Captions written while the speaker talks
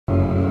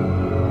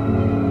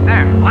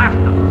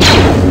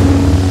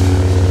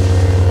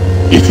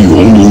If you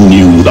only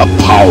knew the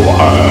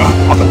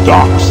power of the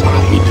dark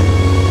side.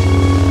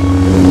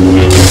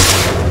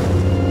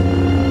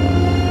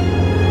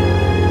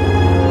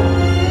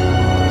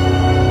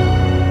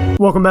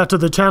 Welcome back to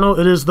the channel.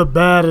 It is the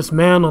baddest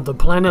man on the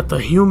planet, the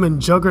human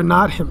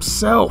Juggernaut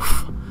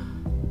himself,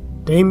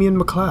 Damien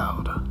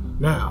McLeod.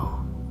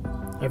 Now,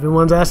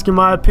 everyone's asking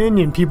my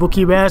opinion. People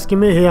keep asking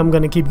me. Hey, I'm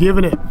going to keep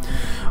giving it.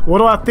 What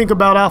do I think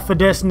about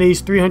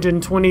AlphaDestiny's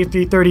 320,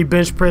 330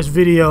 bench press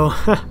video?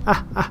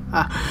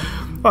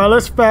 Alright,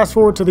 let's fast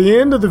forward to the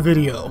end of the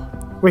video,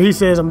 where he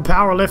says, I'm a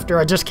power lifter.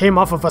 I just came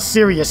off of a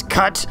serious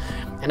cut,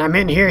 and I'm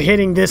in here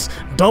hitting this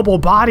double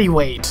body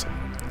weight.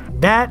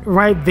 That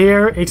right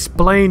there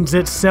explains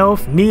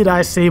itself. Need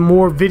I say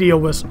more?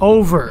 Video is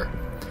over.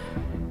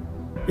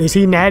 Is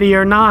he natty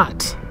or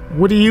not?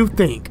 What do you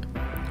think?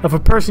 If a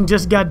person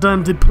just got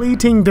done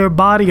depleting their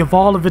body of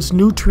all of its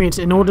nutrients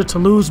in order to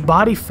lose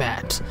body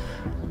fat,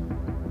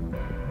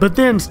 but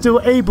then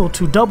still able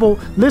to double.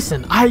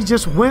 Listen, I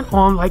just went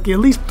on like at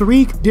least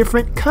 3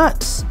 different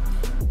cuts.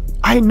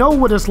 I know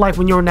what it's like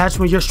when you're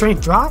natural, when your strength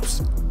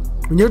drops,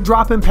 when you're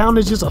dropping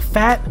poundages of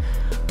fat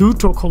due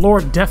to a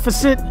caloric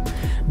deficit.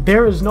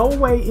 There is no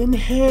way in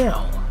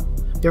hell,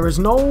 there is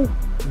no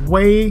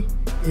way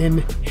in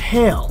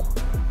hell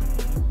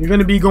you're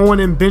gonna be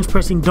going and bench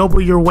pressing double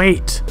your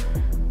weight.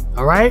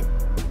 Alright?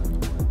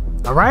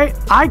 Alright?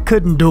 I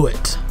couldn't do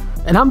it.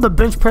 And I'm the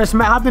bench press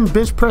man. I've been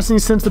bench pressing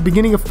since the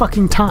beginning of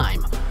fucking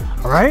time.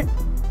 Alright?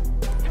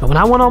 And when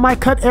I went on my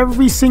cut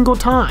every single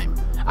time,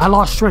 I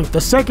lost strength. The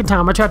second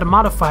time I tried to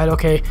modify it,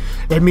 okay,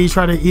 let me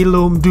try to eat a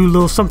little, do a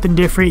little something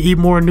different, eat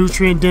more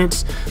nutrient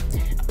dense.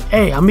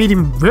 Hey, I'm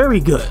eating very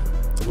good.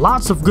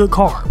 Lots of good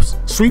carbs,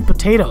 sweet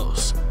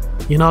potatoes,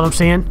 you know what I'm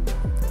saying?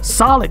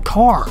 Solid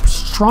carbs,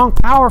 strong,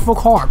 powerful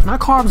carbs,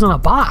 not carbs in a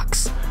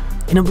box.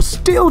 And it was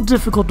still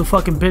difficult to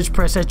fucking bench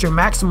press at your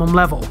maximum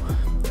level.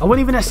 I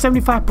wasn't even at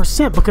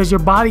 75% because your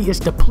body is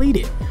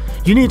depleted.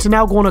 You need to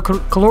now go on a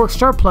caloric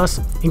surplus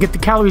and get the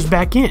calories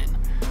back in.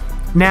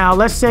 Now,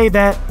 let's say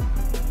that,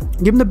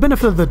 give him the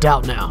benefit of the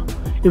doubt now,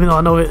 even though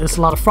I know it's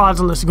a lot of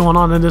fraudulence going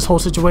on in this whole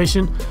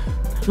situation.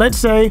 Let's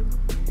say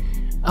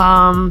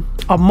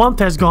a month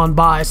has gone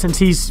by since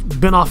he's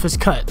been off his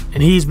cut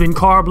and he's been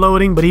carb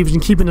loading, but he's been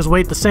keeping his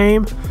weight the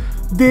same.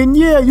 Then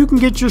yeah, you can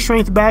get your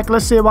strength back.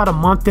 Let's say about a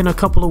month and a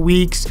couple of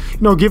weeks.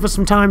 You know, give us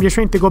some time, your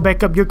strength to go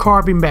back up, your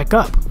carbing back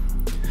up.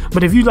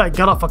 But if you like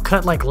got off a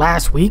cut like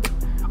last week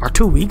or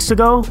 2 weeks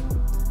ago,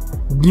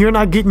 you're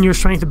not getting your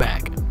strength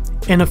back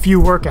in a few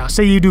workouts.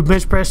 Say you do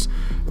bench press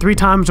 3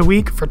 times a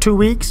week for 2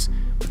 weeks.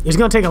 It's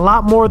going to take a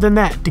lot more than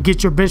that to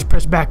get your bench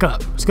press back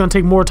up. It's going to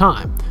take more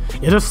time.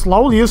 You'll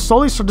slowly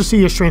start to see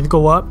your strength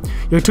go up.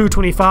 Your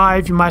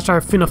 225, you might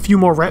start feeling a few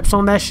more reps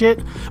on that shit,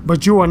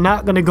 but you are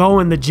not going to go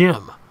in the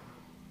gym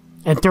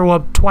and throw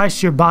up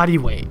twice your body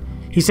weight.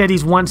 He said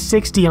he's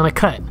 160 on a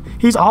cut.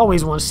 He's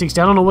always 160.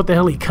 I don't know what the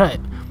hell he cut.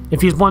 If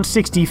he's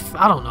 160,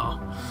 I don't know.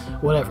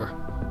 Whatever.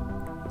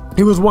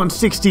 He was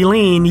 160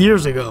 lean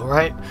years ago,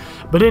 right?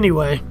 But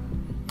anyway,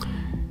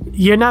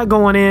 you're not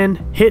going in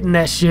hitting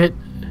that shit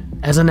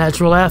as a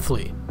natural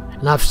athlete.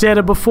 And I've said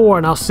it before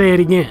and I'll say it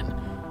again.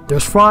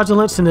 There's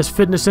fraudulence in this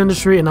fitness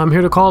industry and I'm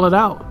here to call it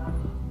out.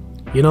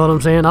 You know what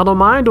I'm saying? I don't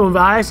mind doing,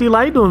 I actually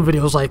like doing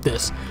videos like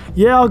this.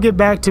 Yeah, I'll get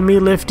back to me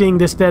lifting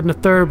this, that, and the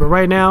third, but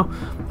right now,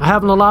 I'm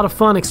having a lot of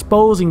fun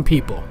exposing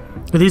people.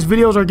 These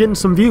videos are getting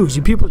some views.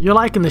 You people, you're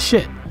liking the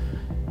shit.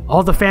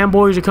 All the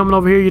fanboys are coming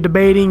over here, you're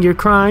debating, you're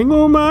crying,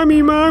 oh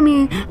mommy,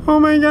 mommy, oh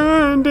my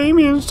god,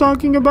 Damien's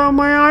talking about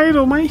my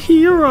idol, my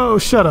hero.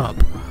 Shut up.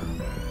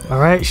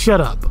 Alright,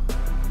 shut up.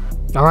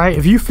 Alright,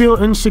 if you feel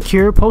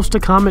insecure, post a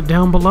comment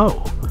down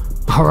below.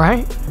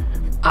 Alright?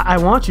 I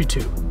want you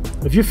to.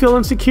 If you feel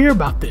insecure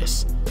about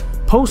this,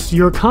 post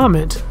your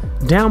comment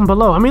down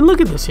below. I mean,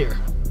 look at this here.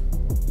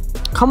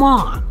 Come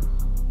on.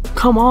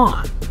 Come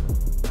on.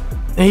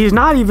 And he's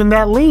not even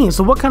that lean,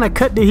 so what kind of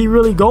cut did he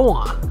really go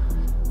on?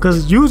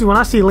 Because usually when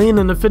I see lean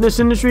in the fitness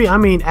industry, I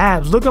mean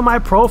abs. Look at my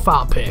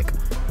profile pic.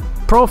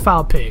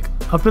 Profile pic.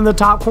 Up in the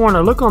top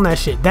corner. Look on that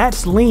shit.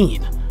 That's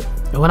lean.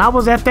 And when I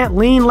was at that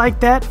lean like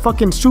that,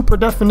 fucking super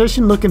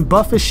definition, looking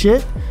buff as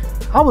shit,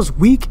 I was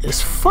weak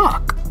as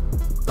fuck.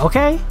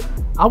 Okay?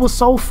 I was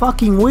so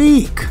fucking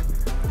weak.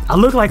 I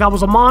looked like I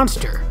was a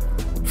monster.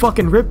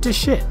 Fucking ripped as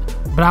shit.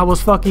 But I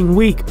was fucking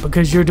weak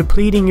because you're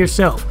depleting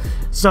yourself.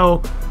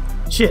 So,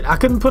 shit, I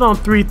couldn't put on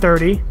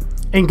 330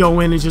 and go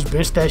in and just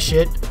bench that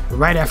shit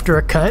right after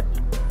a cut.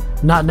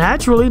 Not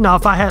naturally. Now,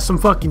 if I had some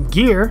fucking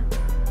gear,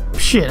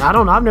 shit, I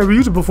don't know. I've never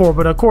used it before,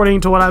 but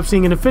according to what I've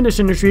seen in the fitness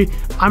industry,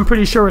 I'm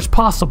pretty sure it's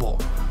possible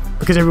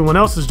because everyone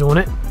else is doing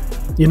it.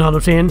 You know what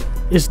I'm saying?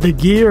 It's the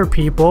gear,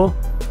 people.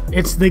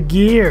 It's the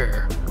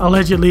gear.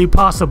 Allegedly,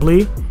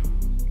 possibly.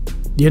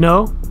 You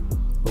know?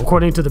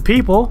 According to the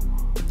people.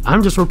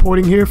 I'm just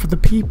reporting here for the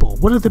people.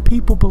 What do the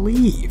people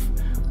believe?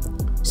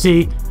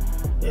 See,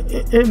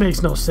 it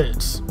makes no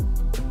sense.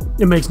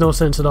 It makes no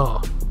sense at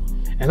all.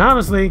 And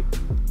honestly,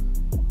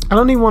 I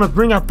don't even want to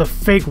bring out the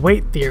fake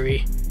weight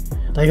theory.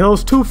 Like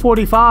those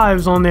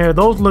 245s on there,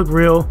 those look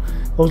real.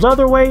 Those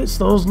other weights,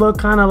 those look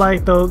kind of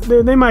like those.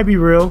 They might be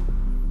real.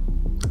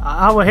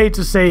 I would hate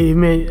to say,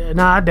 man,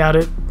 nah, I doubt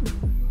it,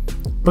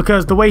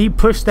 because the way he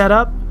pushed that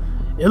up,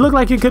 it looked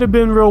like it could have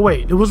been real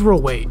weight. It was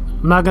real weight.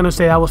 I'm not gonna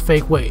say that was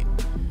fake weight,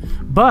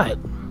 but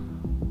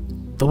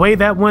the way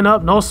that went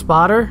up, no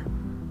spotter,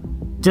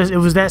 just it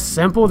was that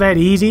simple, that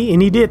easy.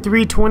 And he did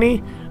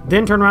 320,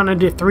 then turned around and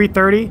did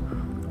 330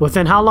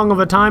 within how long of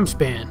a time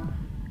span?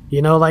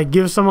 You know, like,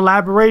 give some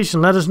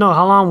elaboration. Let us know,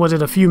 how long was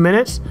it? A few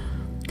minutes?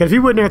 Because if he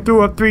went there and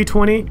threw up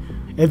 320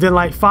 and then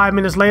like 5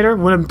 minutes later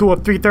went and threw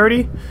up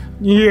 330,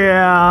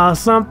 yeah,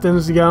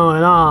 something's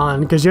going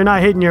on, because you're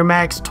not hitting your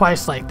max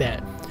twice like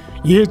that.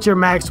 You hit your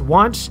max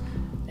once.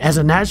 As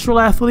a natural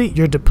athlete,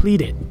 you're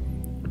depleted.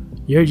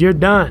 You're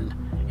done.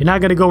 You're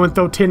not gonna go and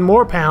throw 10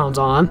 more pounds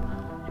on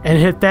and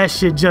hit that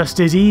shit just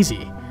as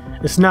easy.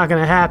 It's not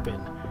gonna happen.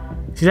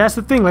 See, that's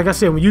the thing. Like I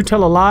said, when you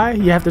tell a lie,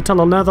 you have to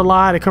tell another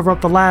lie to cover up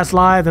the last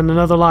lie, then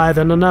another lie,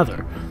 then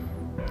another.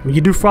 When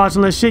you do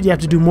fraudulent shit, you have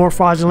to do more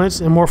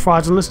fraudulence and more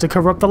fraudulence to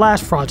cover up the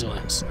last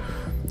fraudulence.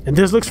 And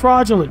this looks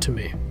fraudulent to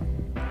me.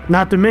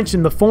 Not to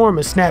mention the form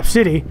is Snap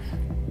City.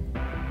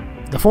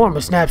 The form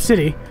is Snap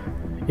City.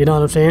 You know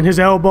what I'm saying? His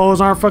elbows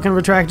aren't fucking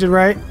retracted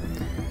right.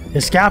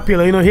 His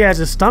scapula, you know, he has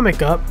his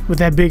stomach up with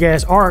that big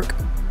ass arc.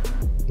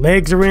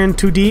 Legs are in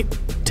too deep.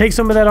 Take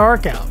some of that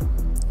arc out.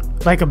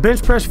 Like a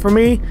bench press for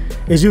me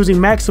is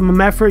using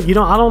maximum effort. I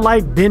don't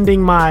like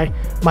bending my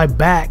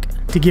back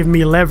to give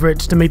me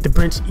leverage to make the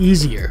bench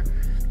easier,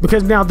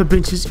 because now the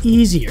bench is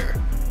easier.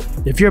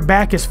 If your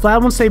back is flat, I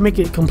won't say make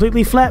it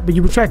completely flat, but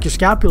you retract your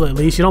scapula at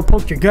least. You don't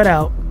poke your gut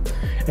out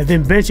and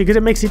then bench it, because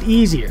it makes it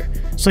easier.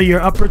 So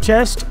your upper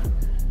chest,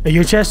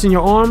 your chest and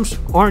your arms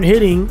aren't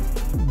hitting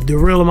the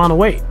real amount of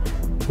weight.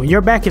 When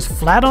your back is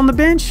flat on the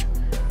bench,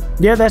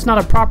 yeah, that's not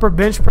a proper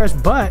bench press,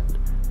 but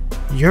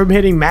you're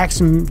hitting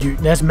maximum.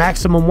 That's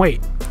maximum weight.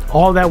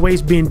 All that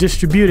weight's being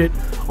distributed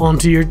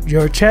onto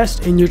your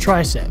chest and your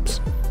triceps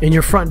and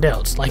your front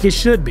delts, like it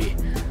should be.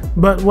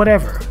 But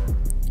whatever.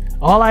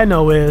 All I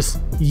know is,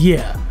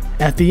 yeah,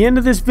 at the end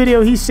of this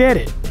video, he said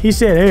it. He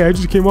said, "Hey, I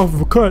just came off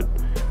of a cut."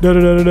 Da da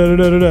da da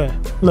da da da.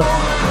 Look.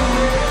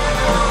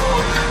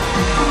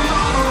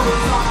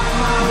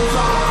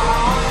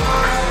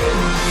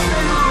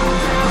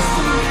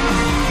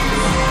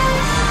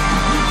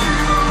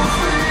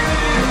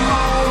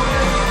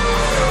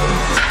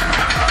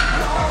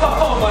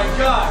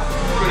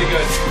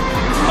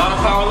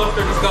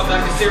 Got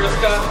back a serious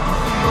cut.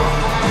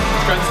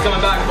 Strength's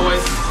coming back,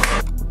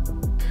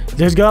 boys.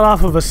 Just got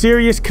off of a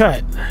serious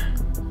cut.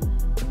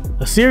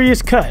 A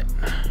serious cut.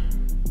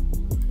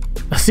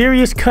 A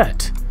serious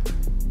cut.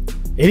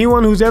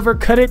 Anyone who's ever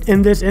cut it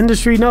in this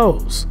industry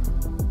knows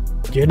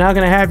you're not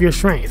gonna have your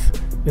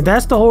strength. And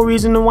that's the whole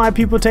reason why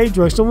people take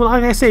drugs. So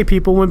like I say,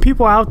 people, when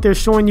people are out there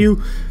showing you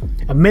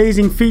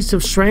amazing feats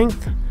of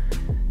strength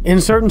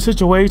in certain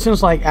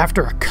situations, like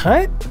after a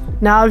cut.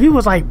 Now, if he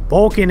was like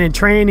bulking and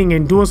training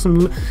and doing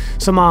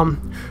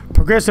some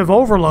progressive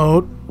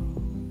overload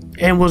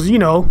and was, you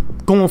know,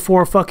 going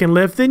for a fucking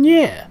lift, then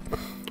yeah.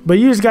 But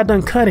you just got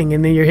done cutting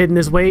and then you're hitting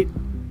this weight.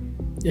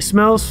 It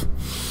smells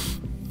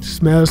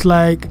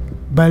like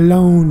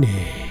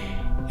bologna.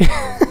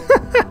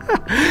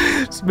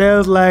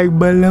 Smells like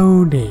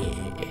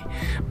bologna.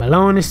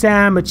 Bologna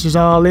sandwiches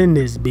all in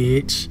this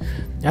bitch.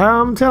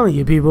 I'm telling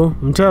you, people.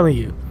 I'm telling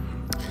you.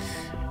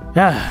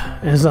 Yeah,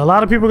 there's a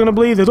lot of people gonna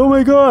believe this. Oh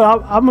my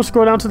god, I'm gonna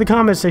scroll down to the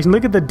comment section.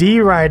 Look at the D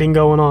writing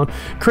going on.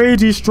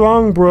 Crazy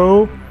strong,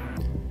 bro.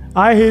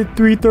 I hit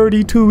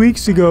 330 2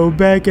 weeks ago,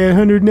 back at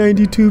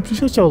 192.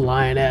 Shut your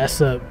lying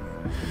ass up.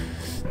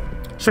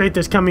 Strength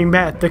is coming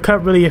back. The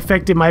cut really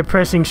affected my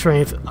pressing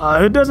strength.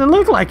 It doesn't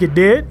look like it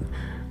did,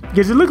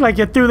 because it looked like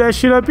you threw that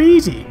shit up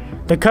easy.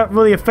 The cut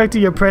really affected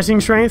your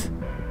pressing strength,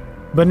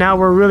 but now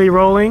we're really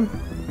rolling.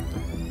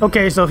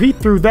 Okay, so if he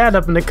threw that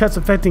up and the cut's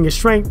affecting his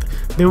strength,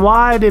 then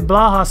why did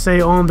Blaha say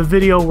on the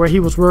video where he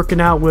was working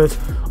out with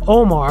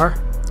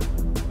Omar,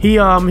 it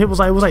was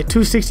like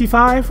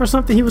 265 or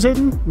something he was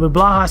hitting? But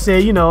Blaha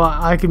said, you know,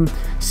 I can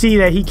see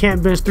that he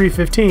can't bench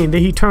 315.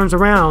 Then he turns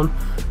around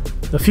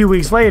a few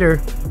weeks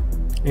later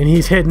and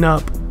he's hitting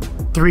up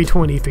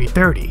 320,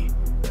 330.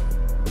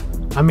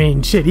 I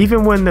mean, shit,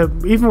 even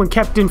when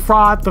Captain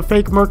Fraud, the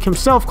fake Merc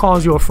himself,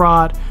 calls you a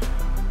fraud,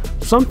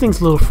 something's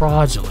a little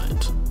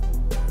fraudulent.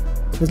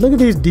 Just look at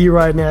these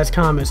D-riding ass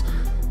comments.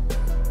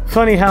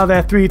 Funny how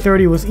that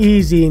 330 was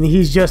easy and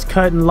he's just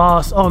cut and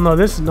lost. Oh no,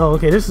 this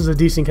is a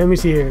decent. Let me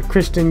see here.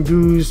 Christian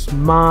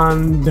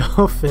Guzman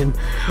Dolphin.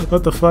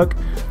 What the fuck?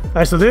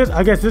 Alright, so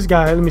I guess this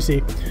guy, let me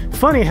see.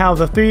 Funny how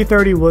the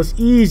 330 was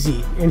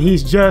easy and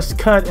he's just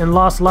cut and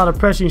lost a lot of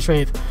pressing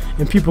strength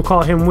and people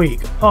call him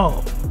weak.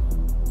 Oh.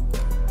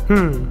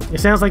 It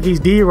sounds like he's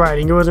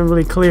D-riding. It wasn't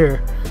really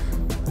clear.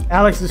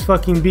 Alex is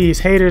fucking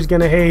beast. Haters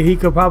gonna hate. He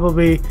could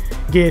probably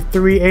get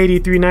 380,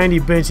 390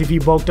 bench if he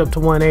bulked up to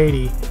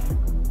 180.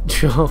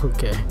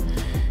 Okay.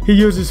 He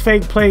uses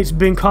fake plates,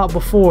 been caught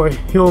before.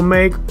 He'll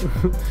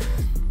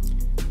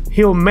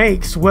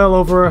makes well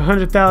over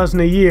 100,000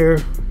 a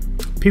year.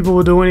 People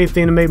will do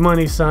anything to make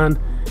money, son.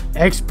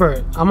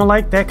 Expert. I'ma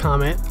like that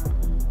comment.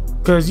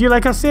 Cause you,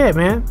 like I said,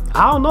 man,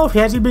 I don't know if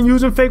has he been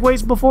using fake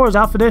weights before. Is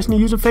AlphaDestiny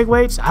using fake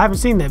weights? I haven't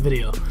seen that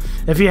video.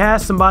 If he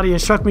has, somebody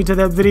instruct me to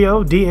that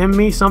video, DM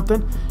me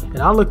something, and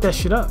I'll look that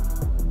shit up.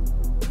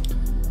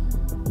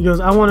 He goes,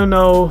 I want to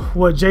know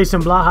what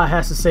Jason Blaha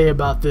has to say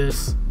about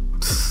this.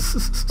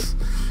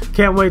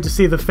 Can't wait to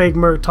see the fake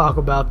Merc talk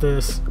about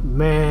this.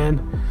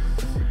 Man,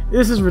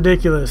 this is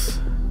ridiculous.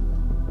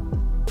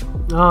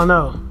 I don't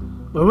know.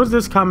 But what's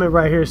this comment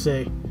right here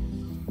say?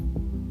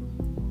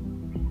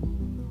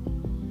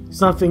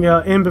 Something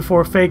in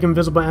before fake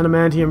invisible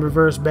adamantium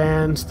reverse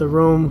bands. The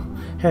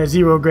room had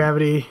 0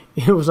 gravity.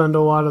 It was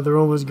underwater. The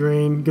room was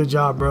green. Good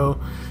job, bro.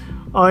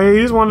 Oh,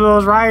 he's one of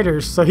those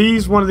writers. So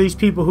he's one of these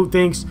people who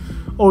thinks,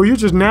 oh, you're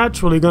just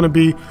naturally going to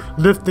be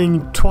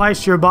lifting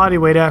twice your body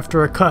weight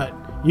after a cut.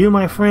 You,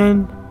 my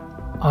friend,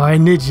 are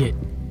an idiot.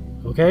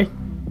 Okay?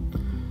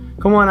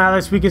 Come on,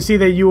 Alex. We can see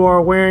that you are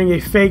wearing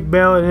a fake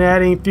belt and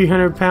adding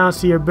 300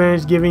 pounds to your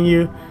bench, giving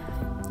you...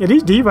 Yeah,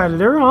 these D-writers,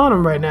 they're on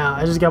them right now.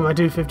 I just got my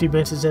 250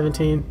 bench at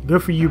 17.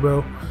 Good for you,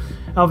 bro.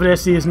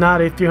 AlphaDestiny is not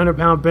a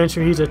 300-pound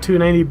bencher. He's a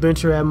 290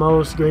 bencher at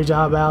most. Great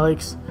job,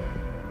 Alex.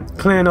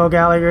 Clint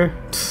O'Gallagher.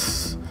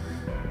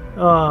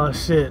 Oh,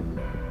 shit.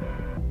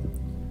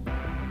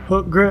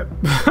 Hook grip.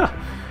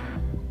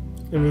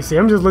 Let me see.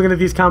 I'm just looking at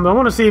these comments. I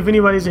want to see if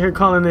anybody's here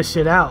calling this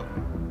shit out.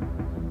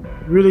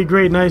 Really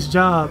great. Nice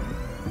job.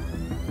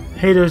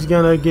 Haters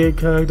gonna get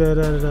cooked.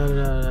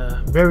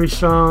 Very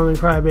strong and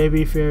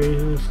crybaby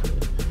fairy.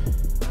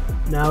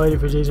 Now waiting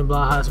for Jason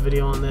Blaha's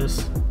video on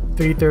this.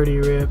 330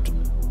 ripped.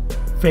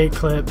 Fake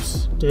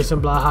clips.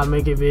 Jason Blaha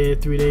make a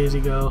vid 3 days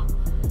ago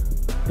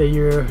that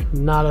you're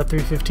not a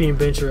 315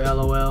 bencher,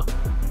 lol.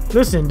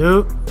 Listen,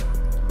 dude.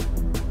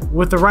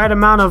 With the right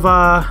amount of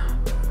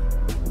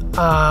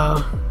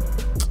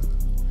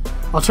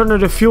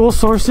alternative fuel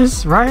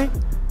sources, right?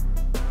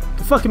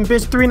 The fucking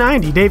bitch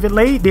 390. David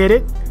Lade did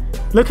it.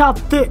 Look how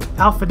thick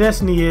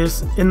AlphaDestiny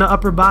is in the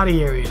upper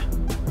body area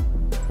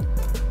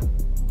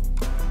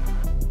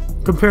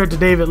compared to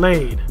David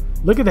Lade.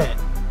 Look at that.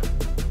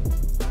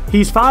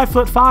 He's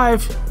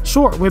 5'5"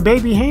 short with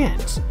baby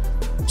hands.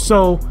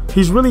 So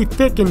he's really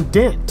thick and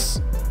dense.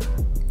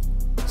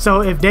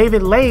 So if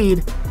David Lade,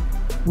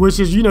 which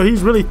is, you know,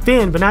 he's really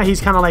thin, but now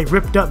he's kind of like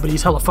ripped up, but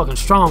he's hella fucking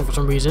strong for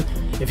some reason.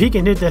 If he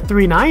can hit that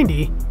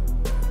 390,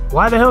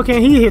 why the hell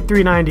can't he hit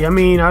 390? I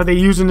mean, are they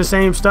using the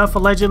same stuff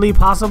allegedly,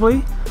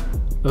 possibly?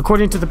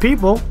 According to the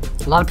people,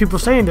 a lot of people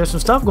saying there's some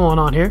stuff going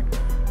on here.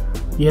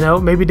 You know,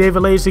 maybe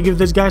David Lade should give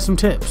this guy some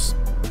tips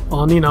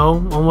on, you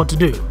know, on what to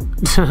do.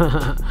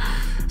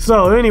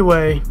 So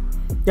anyway,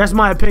 that's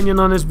my opinion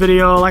on this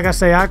video. Like I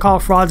say, I call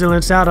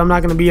fraudulence out. I'm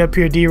not going to be up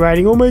here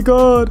D-writing, oh my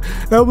god,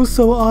 that was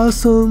so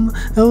awesome.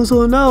 That was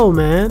so... No,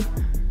 man.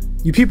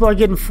 You people are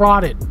getting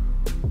frauded.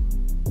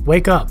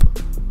 Wake up.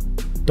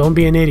 Don't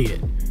be an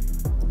idiot.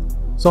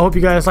 So I hope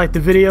you guys liked the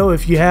video.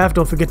 If you have,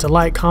 don't forget to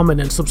like,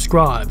 comment, and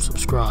subscribe.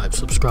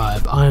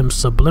 Subscribe. I am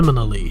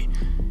subliminally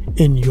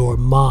in your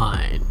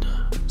mind.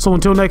 So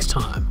until next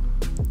time,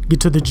 get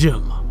to the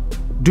gym,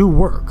 do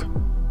work,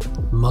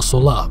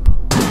 muscle up.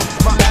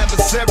 My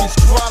adversaries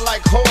fly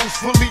like hoes,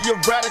 fully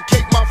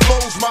eradicate my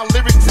foes. My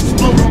lyrics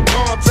explode on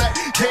contact.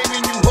 Came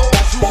in you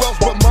hoes, who else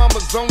but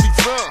mama's only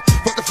son?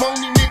 Fuck the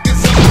phony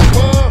niggas on the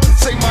run.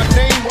 Say my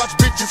name, watch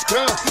bitches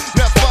come.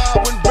 Now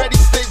fire when ready.